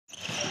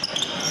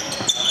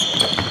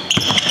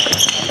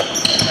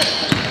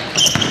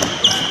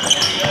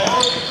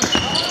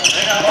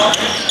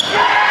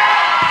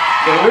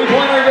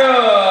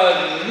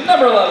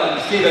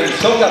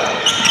Soka.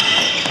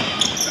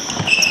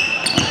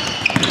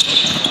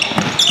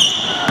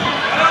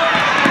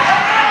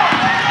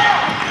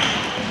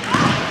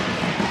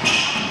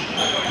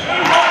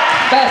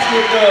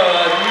 Basket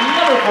good,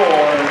 number 4,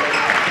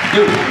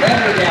 Duke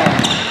Vandergalen.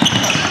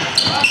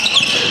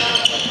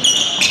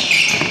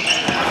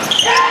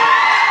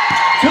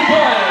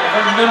 2-pointer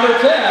from number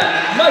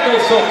 10, Michael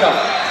Soka.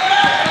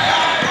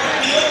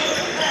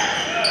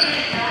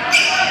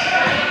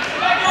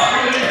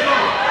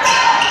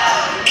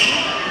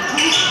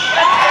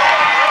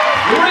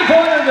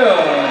 Three-pointer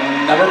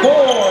good, number 4,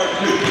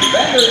 Duke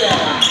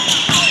Vandergalen.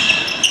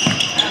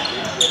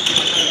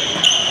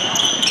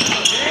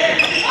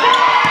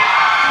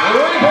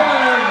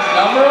 Three-pointer,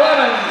 number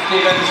 11,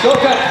 Steven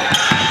Soka.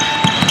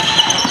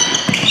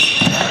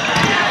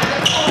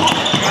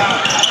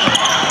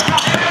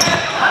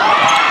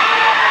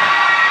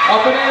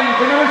 Up and in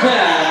for number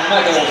 10,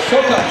 Michael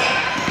Soka.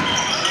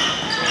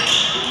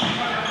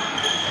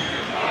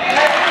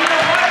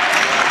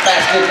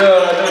 Basket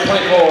good, number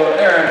 24,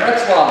 Aaron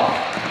Retzlaff.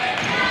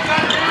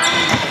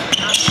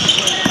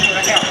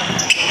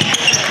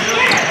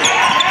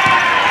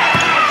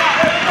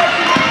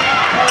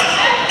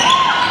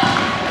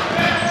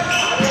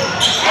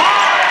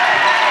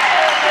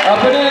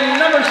 Up and in,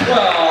 number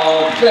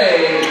 12,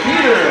 Jay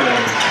Peters.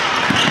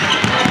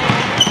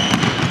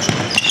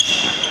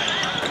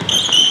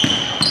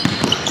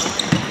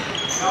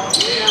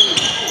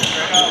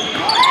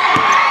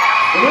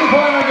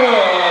 Three-pointer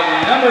good,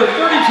 number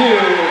 32,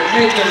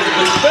 Nathan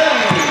Despain.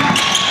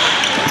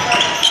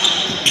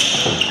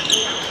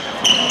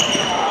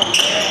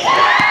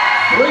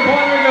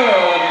 Three-pointer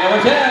good,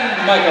 number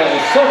 10, Michael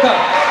Soka.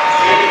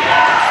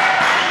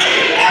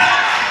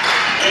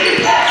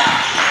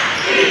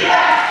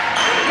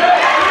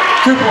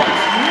 Two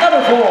points,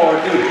 number 4,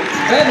 Duke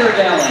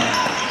Vandergalen.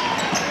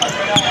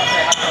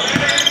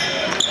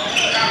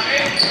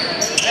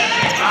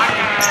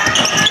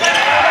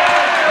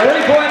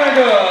 Three-pointer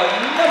good,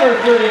 number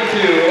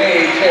 32,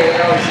 A.J.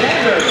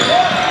 Alexander.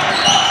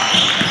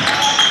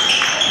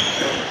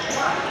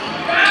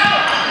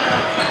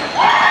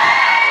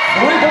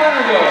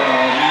 Three-pointer good,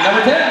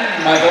 number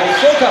 10, Michael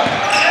Soka.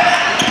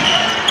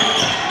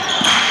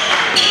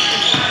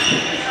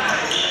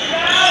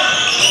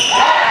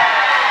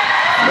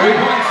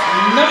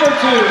 Number 2,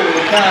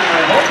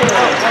 Connor Hopper.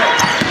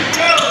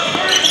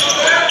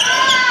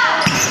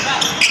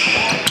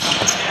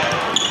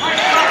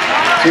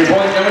 2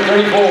 points, number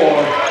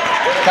 34,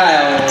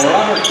 Kyle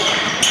Roberts.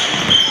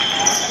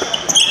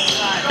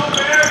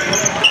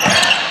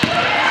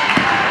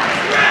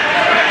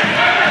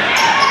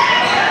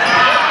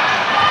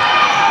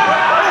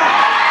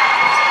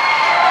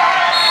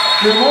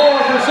 Two more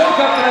for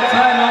Soka for a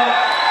timeout.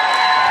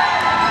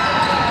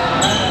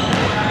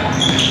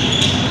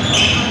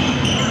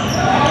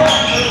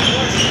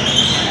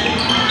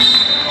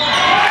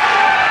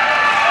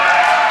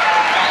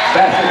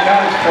 Basket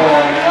counts for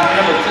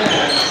number 10.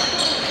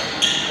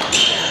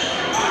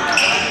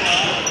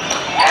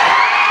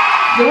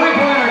 The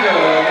three-pointer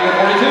good, number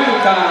 42,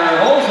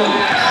 Connor Olson.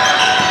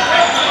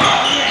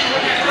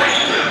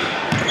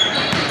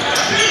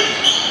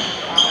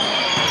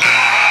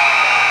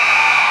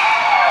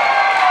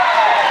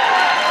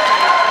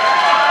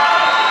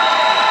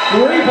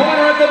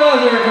 Three-pointer at the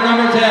buzzer for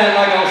number 10,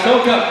 Michael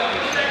Soka.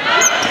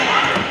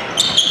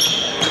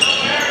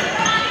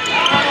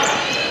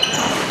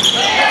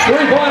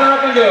 Three-pointer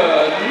up and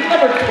good,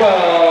 number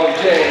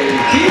 12, Jay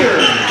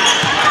Peters.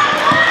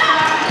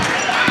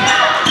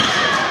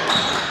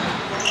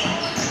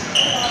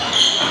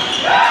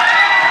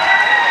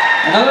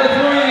 Another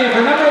 3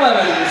 for number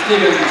 11,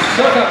 Steven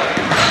Soka.